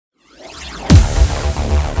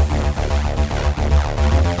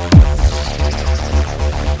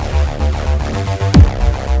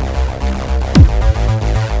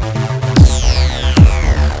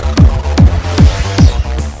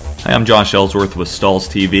I'm Josh Ellsworth with Stahls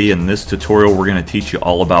TV, and in this tutorial we're going to teach you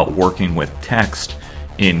all about working with text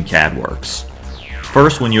in CadWorx.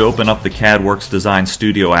 First, when you open up the CadWorx Design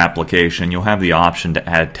Studio application, you'll have the option to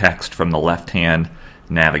add text from the left-hand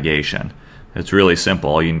navigation. It's really simple.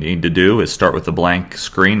 All you need to do is start with a blank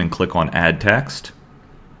screen and click on Add Text.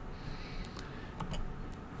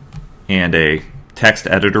 And a text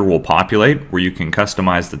editor will populate where you can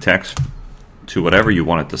customize the text to whatever you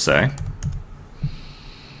want it to say.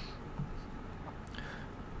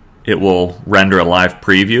 It will render a live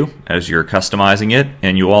preview as you're customizing it,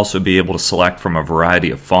 and you'll also be able to select from a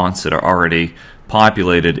variety of fonts that are already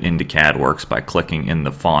populated into CadWorx by clicking in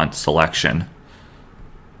the font selection.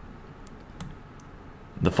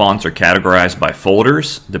 The fonts are categorized by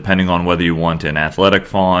folders depending on whether you want an athletic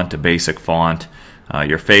font, a basic font,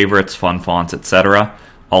 your favorites, fun fonts, etc.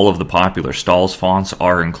 All of the popular Stahls fonts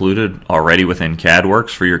are included already within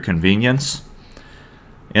CadWorx for your convenience.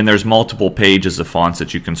 And there's multiple pages of fonts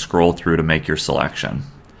that you can scroll through to make your selection.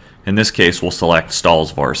 In this case, we'll select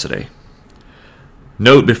Stahls Varsity.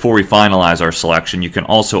 Note before we finalize our selection, you can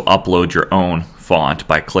also upload your own font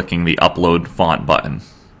by clicking the Upload Font button.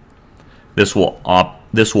 This will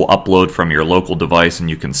upload from your local device, and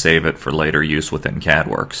you can save it for later use within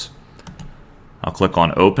CadWorx. I'll click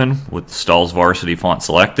on Open with Stahls Varsity font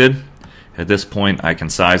selected. At this point, I can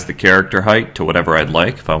size the character height to whatever I'd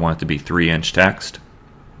like. If I want it to be 3-inch text,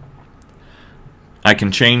 I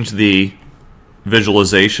can change the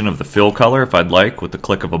visualization of the fill color if I'd like with the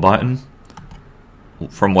click of a button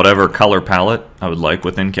from whatever color palette I would like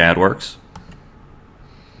within CadWorx.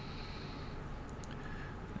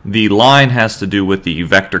 The line has to do with the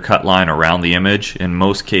vector cut line around the image. In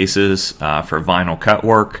most cases, for vinyl cut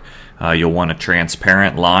work, you'll want a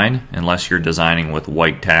transparent line. Unless you're designing with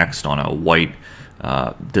white text on a white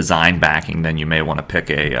design backing, then you may want to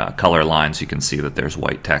pick a color line so you can see that there's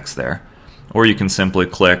white text there. Or you can simply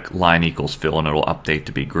click line equals fill and it'll update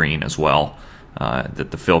to be green as well,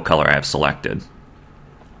 that the fill color I have selected.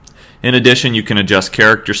 In addition, you can adjust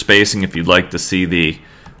character spacing if you'd like to see the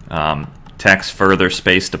text further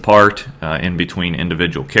spaced apart in between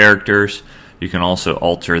individual characters. You can also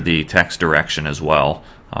alter the text direction as well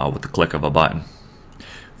with the click of a button.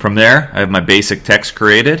 From there, I have my basic text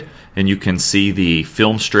created, and you can see the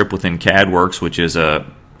film strip within CadWorx, which is a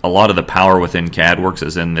lot of the power within CadWorx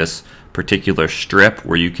is in this particular strip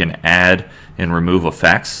where you can add and remove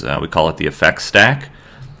effects. We call it the effects stack.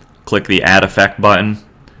 Click the Add Effect button,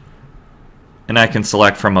 and I can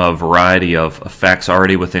select from a variety of effects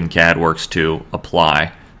already within CadWorx to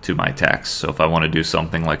apply to my text. So if I want to do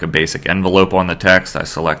something like a basic envelope on the text, I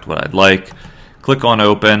select what I'd like, click on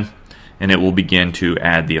Open, and it will begin to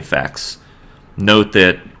add the effects. Note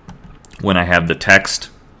that when I have the text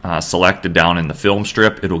selected down in the film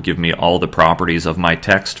strip, it will give me all the properties of my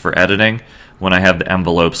text for editing. When I have the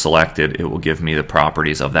envelope selected, it will give me the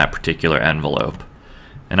properties of that particular envelope.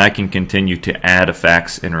 And I can continue to add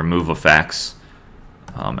effects and remove effects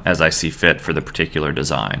as I see fit for the particular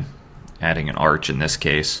design. Adding an arch in this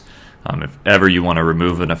case. If ever you want to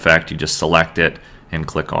remove an effect, you just select it and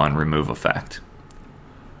click on Remove Effect.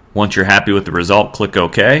 Once you're happy with the result, click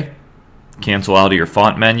OK. Cancel out of your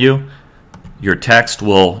font menu. Your text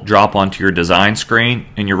will drop onto your design screen,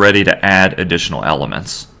 and you're ready to add additional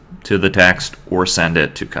elements to the text or send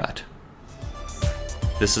it to cut.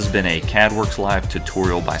 This has been a CadWorxLive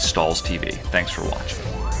tutorial by Stahls TV. Thanks for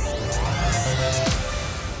watching.